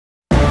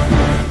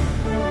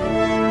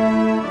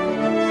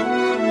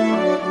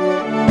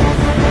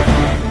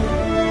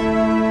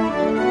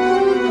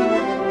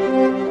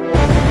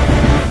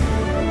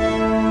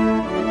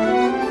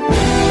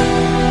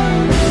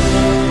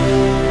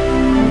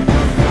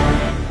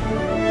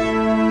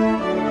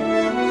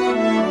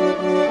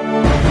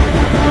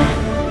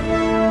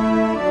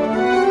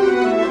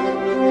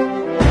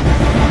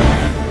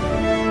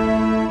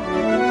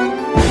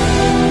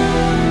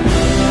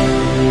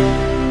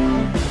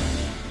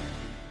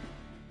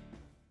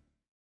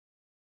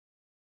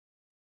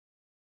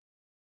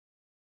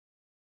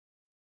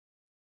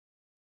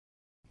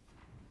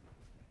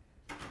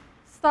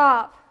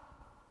Stop.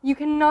 You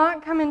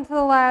cannot come into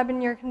the lab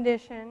in your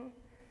condition.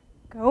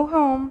 Go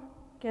home,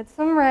 get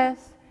some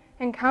rest,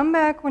 and come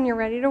back when you're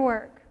ready to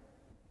work.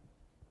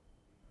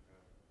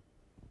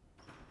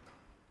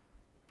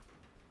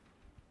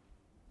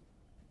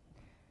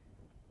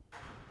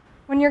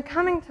 When you're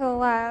coming to the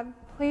lab,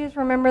 please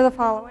remember the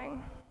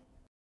following.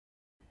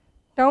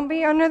 Don't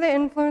be under the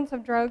influence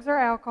of drugs or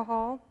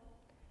alcohol.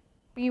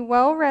 Be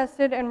well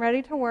rested and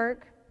ready to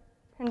work,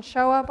 and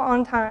show up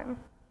on time.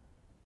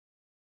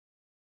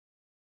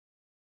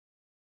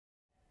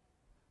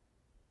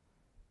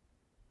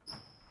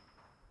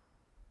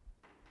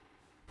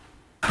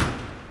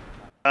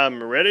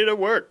 I'm ready to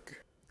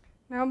work.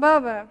 Now,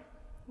 Bubba,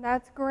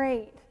 that's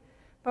great.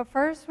 But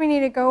first, we need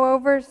to go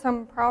over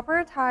some proper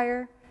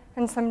attire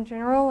and some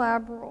general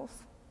lab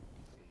rules.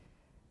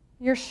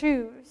 Your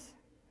shoes.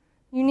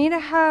 You need to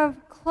have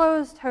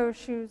closed-toe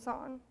shoes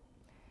on,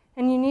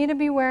 and you need to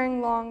be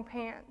wearing long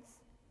pants.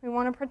 We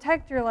want to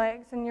protect your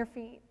legs and your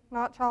feet,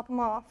 not chop them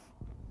off.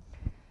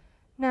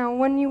 Now,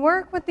 when you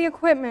work with the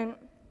equipment,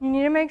 you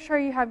need to make sure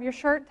you have your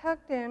shirt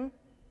tucked in,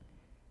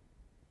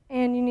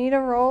 and you need to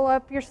roll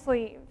up your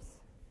sleeves.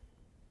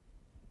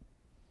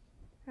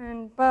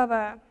 And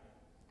Bubba,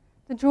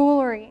 the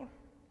jewelry.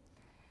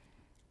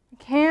 You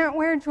can't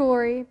wear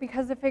jewelry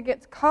because if it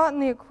gets caught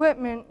in the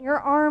equipment, your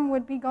arm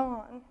would be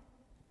gone.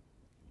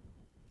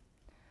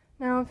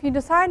 Now, if you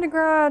decide to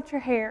grow out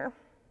your hair,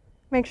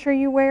 make sure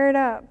you wear it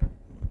up.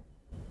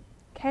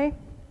 Okay?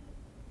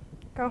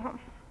 Go home.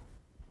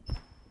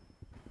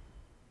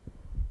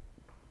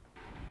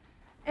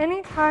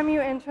 Anytime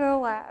you enter a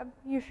lab,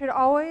 you should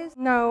always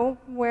know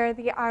where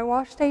the eye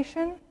wash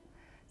station,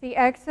 the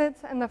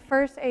exits, and the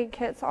first aid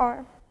kits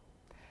are.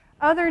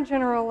 Other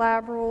general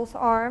lab rules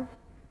are: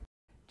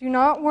 do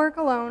not work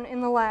alone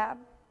in the lab.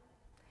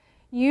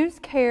 Use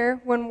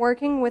care when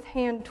working with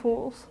hand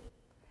tools.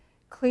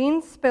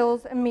 Clean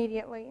spills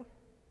immediately.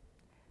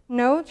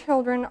 No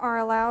children are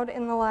allowed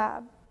in the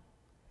lab.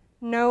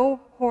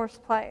 No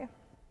horseplay.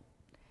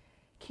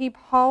 Keep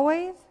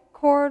hallways,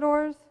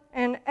 corridors,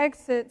 and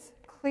exits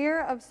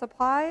clear of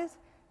supplies,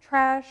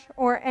 trash,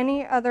 or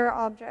any other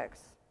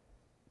objects.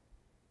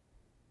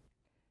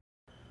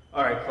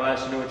 All right,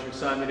 class, you know what your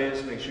assignment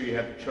is. Make sure you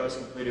have your chores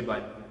completed by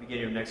the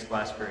beginning of next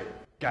class period.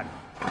 Got it.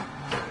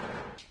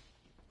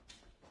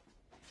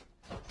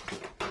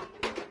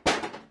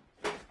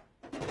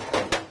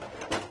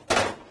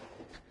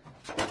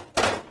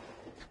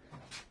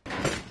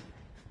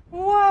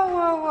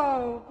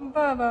 Whoa,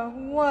 Bubba,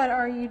 what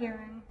are you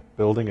doing?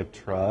 Building a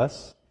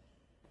truss?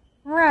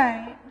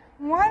 Right.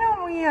 Why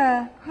don't we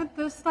put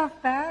this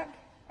stuff back,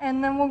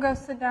 and then we'll go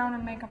sit down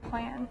and make a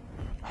plan.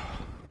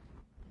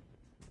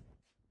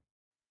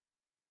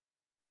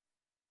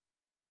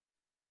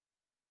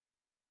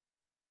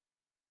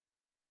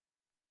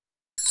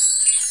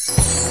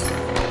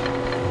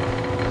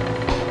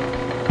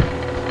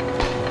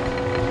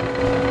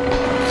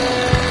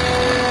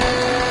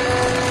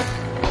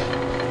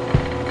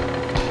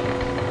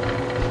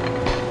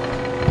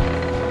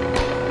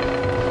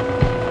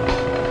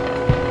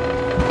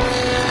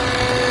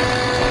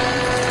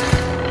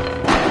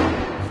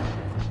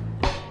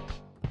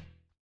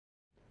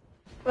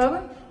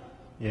 Bubba?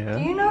 Yeah?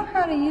 Do you know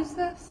how to use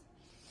this?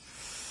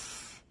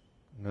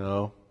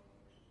 No.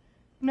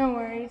 No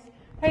worries.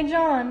 Hey,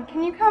 John,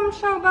 can you come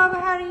show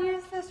Bubba how to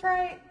use this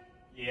right?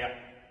 Yeah.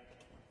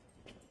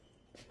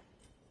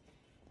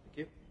 Thank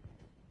you.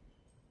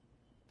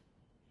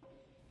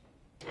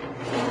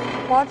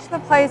 Watch the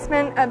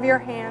placement of your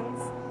hands.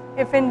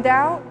 If in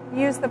doubt,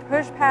 use the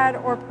push pad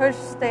or push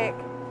stick.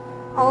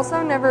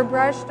 Also, never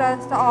brush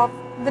dust off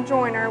the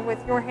joiner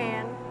with your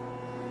hand.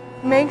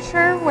 Make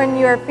sure when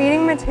you are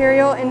feeding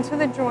material into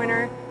the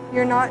joiner,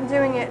 you're not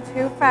doing it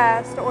too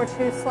fast or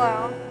too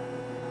slow.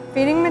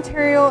 Feeding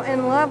material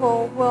in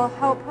level will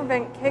help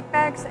prevent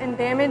kickbacks and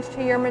damage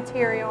to your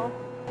material.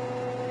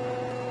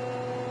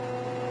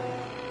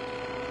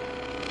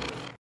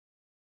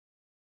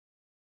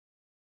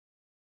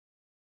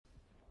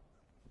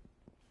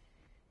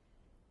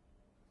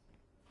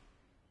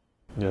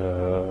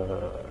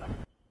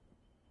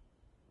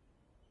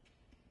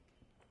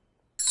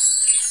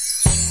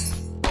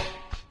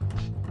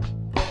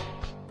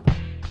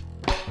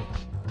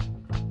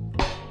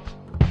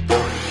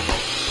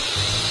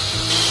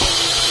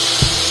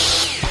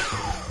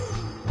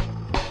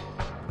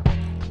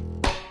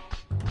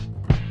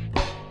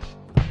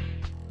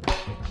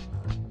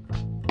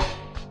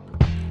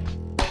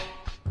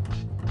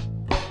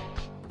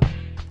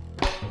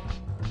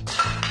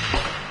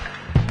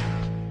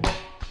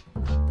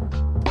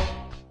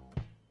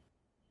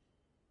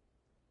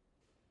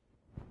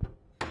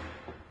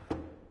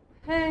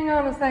 Hang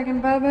on a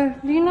second, Bubba.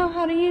 Do you know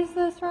how to use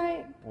this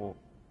right? Well,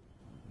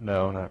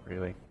 no, not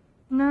really.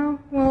 No?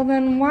 Well,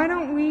 then why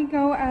don't we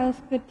go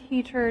ask the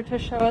teacher to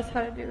show us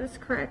how to do this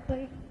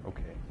correctly?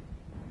 Okay.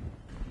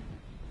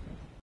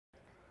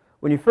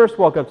 When you first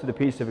walk up to the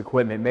piece of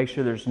equipment, make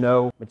sure there's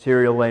no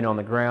material laying on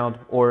the ground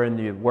or in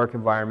the work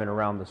environment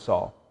around the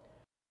saw.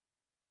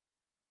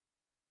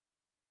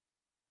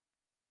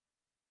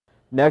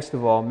 Next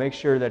of all, make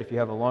sure that if you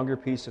have a longer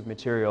piece of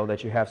material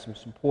that you have some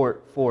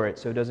support for it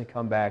so it doesn't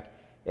come back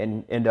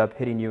and end up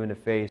hitting you in the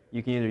face.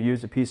 You can either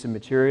use a piece of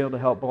material to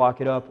help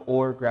block it up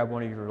or grab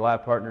one of your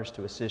lab partners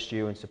to assist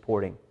you in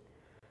supporting.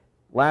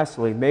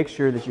 Lastly, make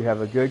sure that you have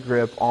a good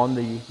grip on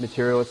the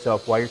material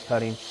itself while you're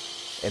cutting,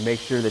 and make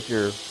sure that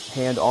your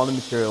hand on the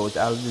material is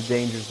out of the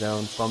danger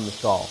zone from the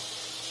saw.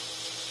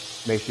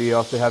 Make sure you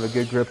also have a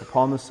good grip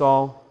upon the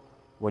saw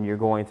when you're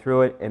going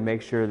through it, and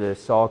make sure the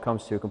saw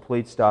comes to a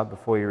complete stop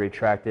before you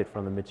retract it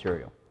from the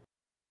material.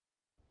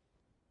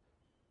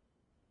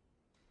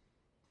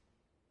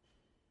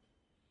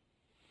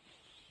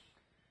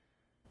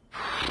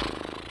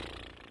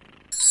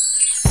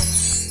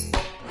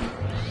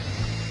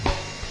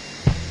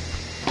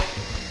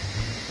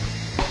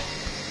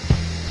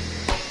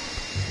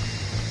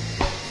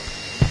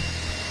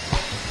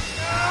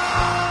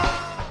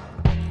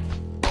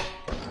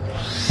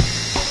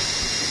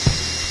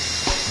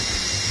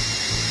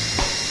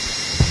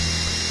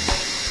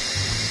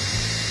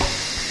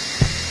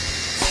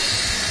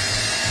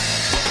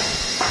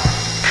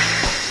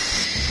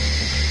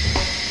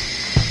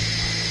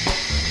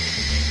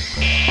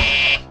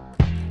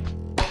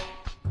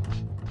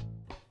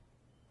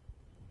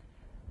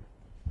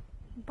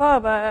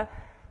 Bubba,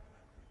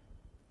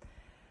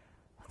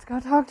 let's go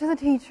talk to the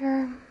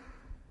teacher.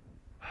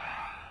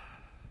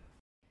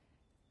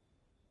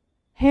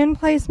 Hand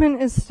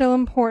placement is still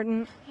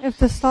important. If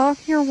the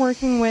stock you're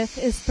working with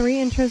is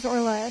 3 inches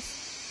or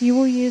less, you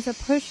will use a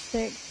push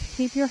stick to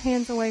keep your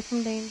hands away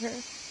from danger.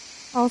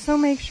 Also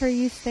make sure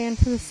you stand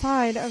to the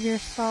side of your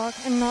stock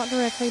and not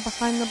directly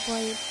behind the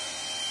blade.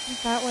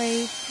 That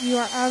way you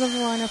are out of the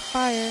line of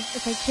fire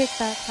if a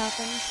kickback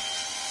happens.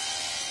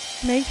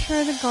 Make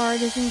sure the guard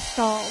is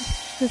installed.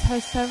 This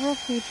has several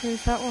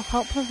features that will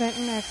help prevent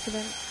an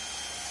accident.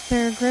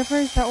 There are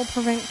grippers that will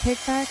prevent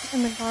kickback,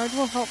 and the guard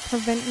will help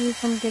prevent you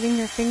from getting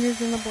your fingers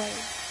in the blade.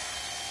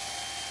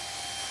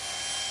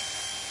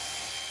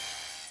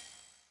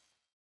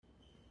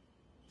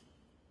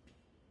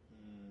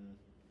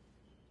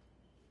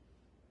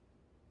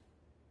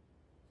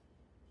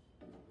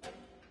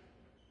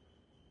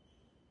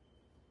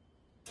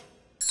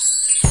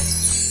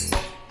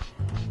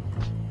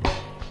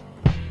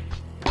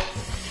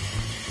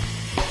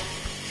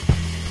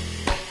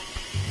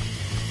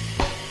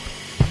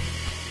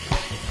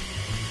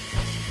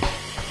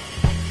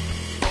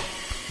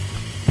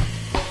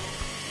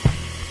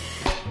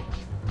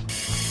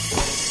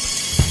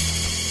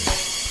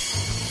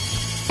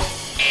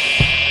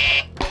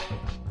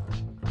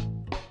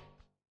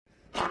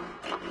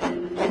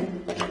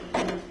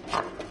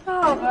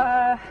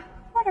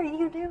 What are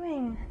you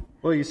doing?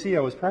 Well, you see, I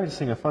was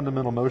practicing a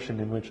fundamental motion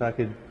in which I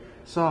could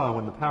saw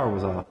when the power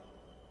was off.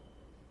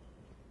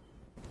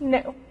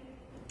 No.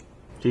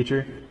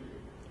 Teacher?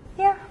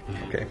 Yeah.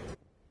 Okay.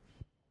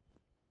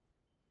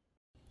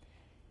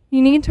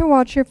 You need to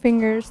watch your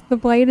fingers. The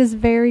blade is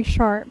very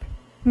sharp.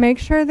 Make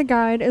sure the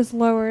guide is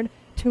lowered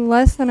to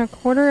less than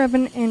 1/4 of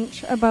an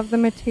inch above the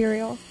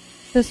material.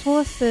 This will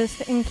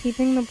assist in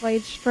keeping the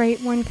blade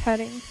straight when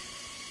cutting.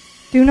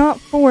 Do not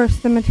force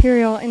the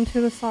material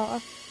into the saw.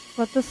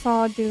 Let the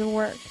saw do the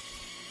work.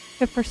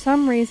 If for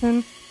some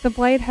reason the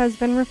blade has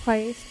been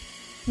replaced,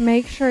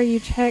 make sure you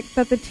check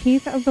that the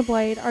teeth of the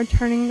blade are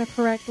turning the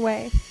correct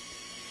way.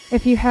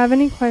 If you have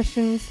any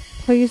questions,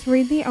 please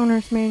read the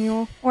owner's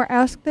manual or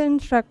ask the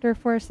instructor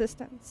for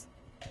assistance.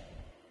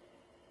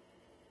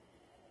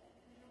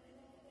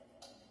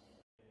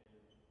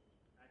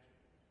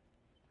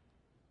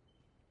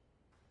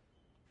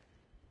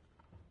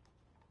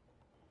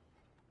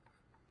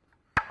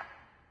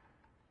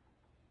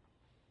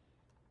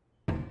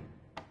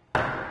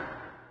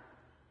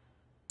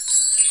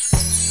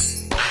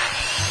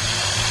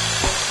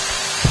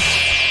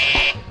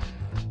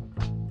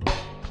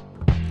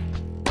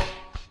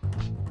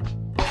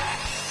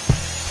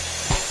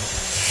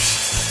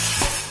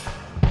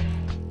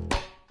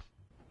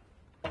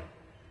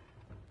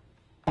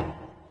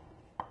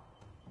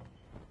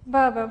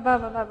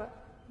 Bubba,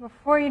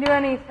 before you do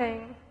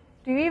anything,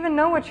 do you even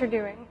know what you're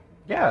doing?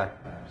 Yeah,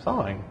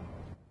 sawing.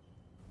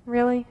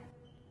 Really?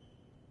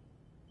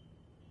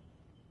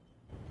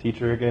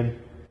 Teacher again?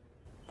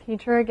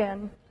 Teacher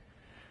again.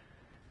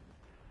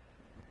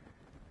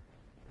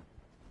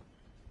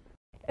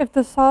 If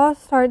the saw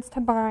starts to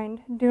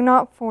bind, do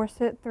not force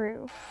it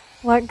through.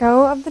 Let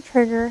go of the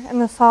trigger and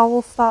the saw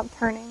will stop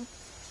turning.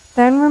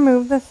 Then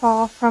remove the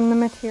saw from the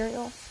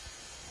material.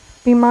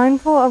 Be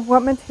mindful of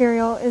what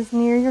material is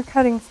near your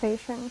cutting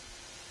station.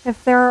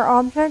 If there are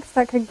objects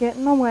that could get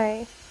in the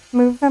way,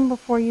 move them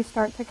before you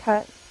start to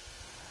cut.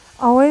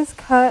 Always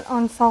cut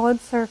on solid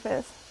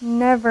surface.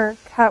 Never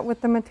cut with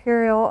the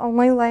material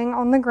only laying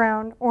on the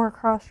ground or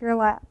across your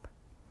lap.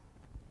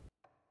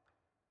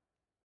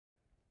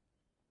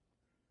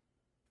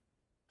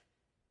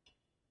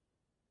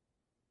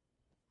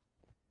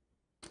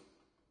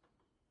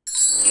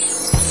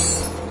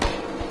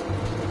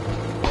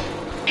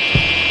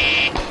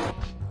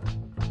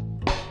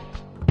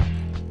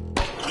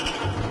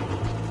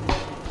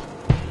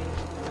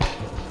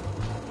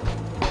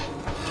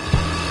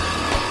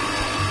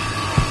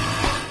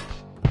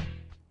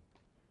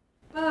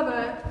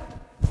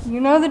 You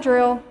know the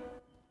drill.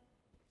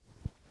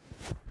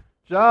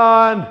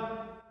 John!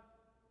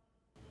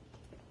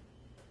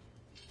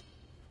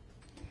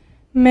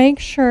 Make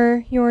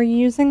sure you are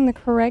using the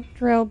correct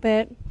drill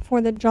bit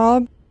for the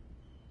job.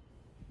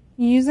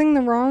 Using the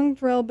wrong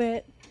drill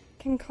bit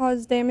can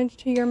cause damage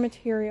to your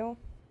material.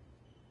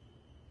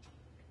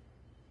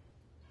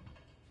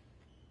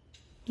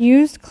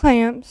 Use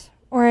clamps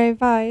or a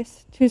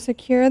vise to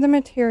secure the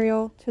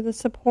material to the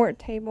support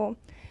table.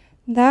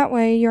 That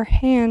way your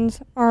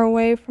hands are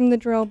away from the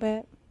drill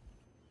bit.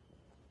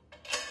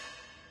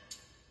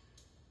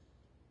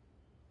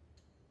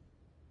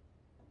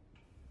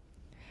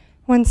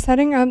 When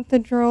setting up the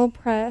drill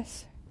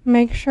press,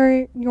 make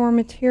sure your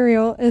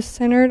material is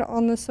centered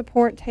on the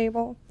support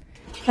table.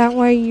 That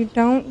way you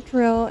don't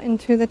drill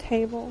into the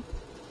table.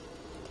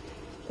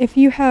 If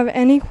you have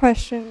any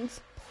questions,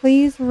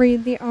 please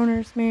read the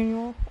owner's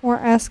manual or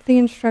ask the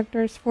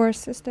instructors for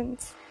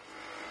assistance.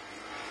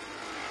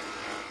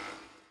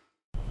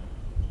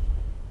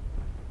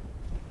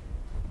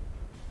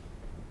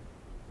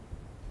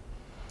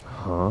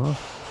 Huh?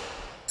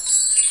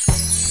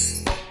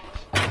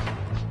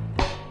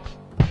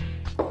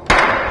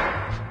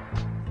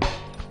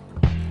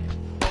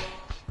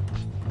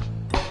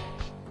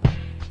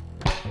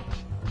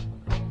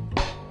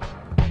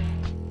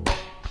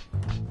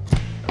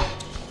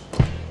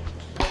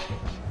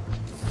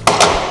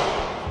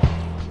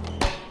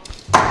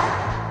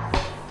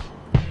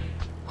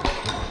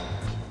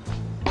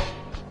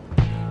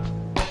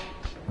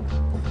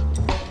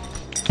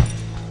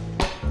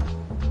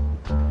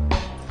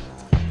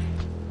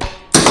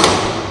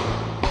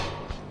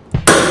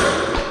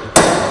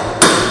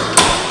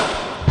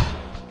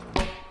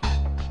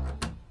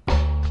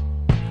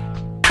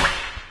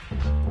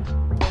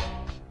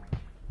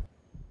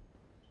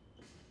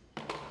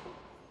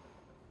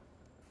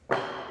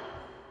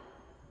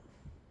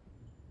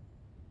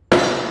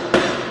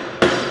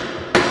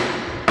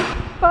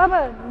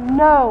 Bubba,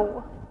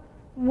 no.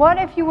 What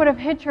if you would have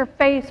hit your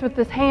face with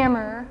this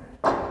hammer?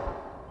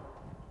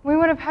 We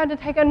would have had to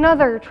take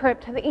another trip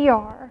to the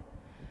ER.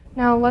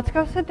 Now let's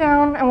go sit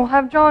down and we'll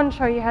have John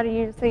show you how to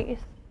use these.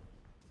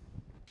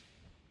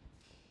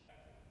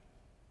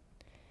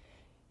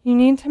 You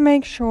need to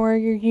make sure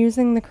you're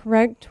using the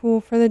correct tool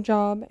for the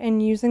job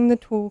and using the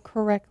tool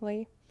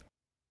correctly.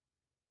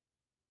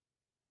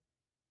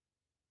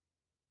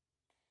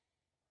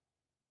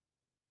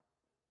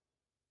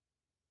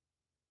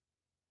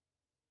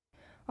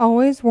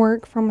 Always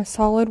work from a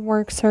solid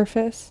work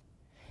surface.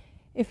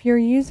 If you're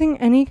using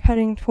any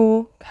cutting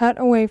tool, cut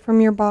away from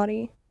your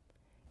body.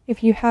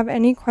 If you have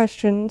any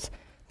questions,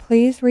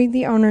 please read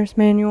the owner's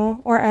manual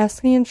or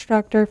ask the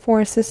instructor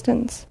for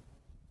assistance.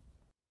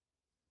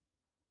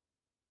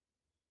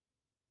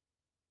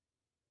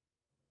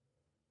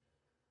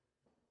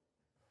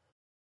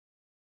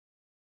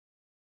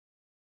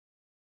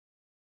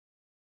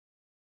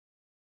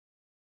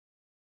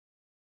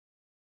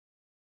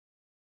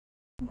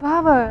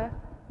 Bubba,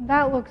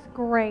 that looks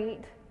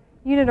great.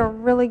 You did a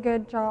really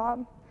good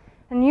job.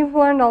 And you've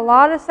learned a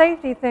lot of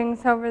safety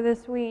things over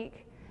this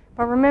week.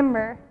 But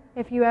remember,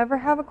 if you ever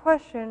have a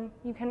question,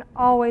 you can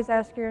always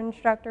ask your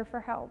instructor for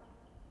help.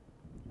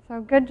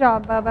 So good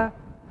job, Bubba.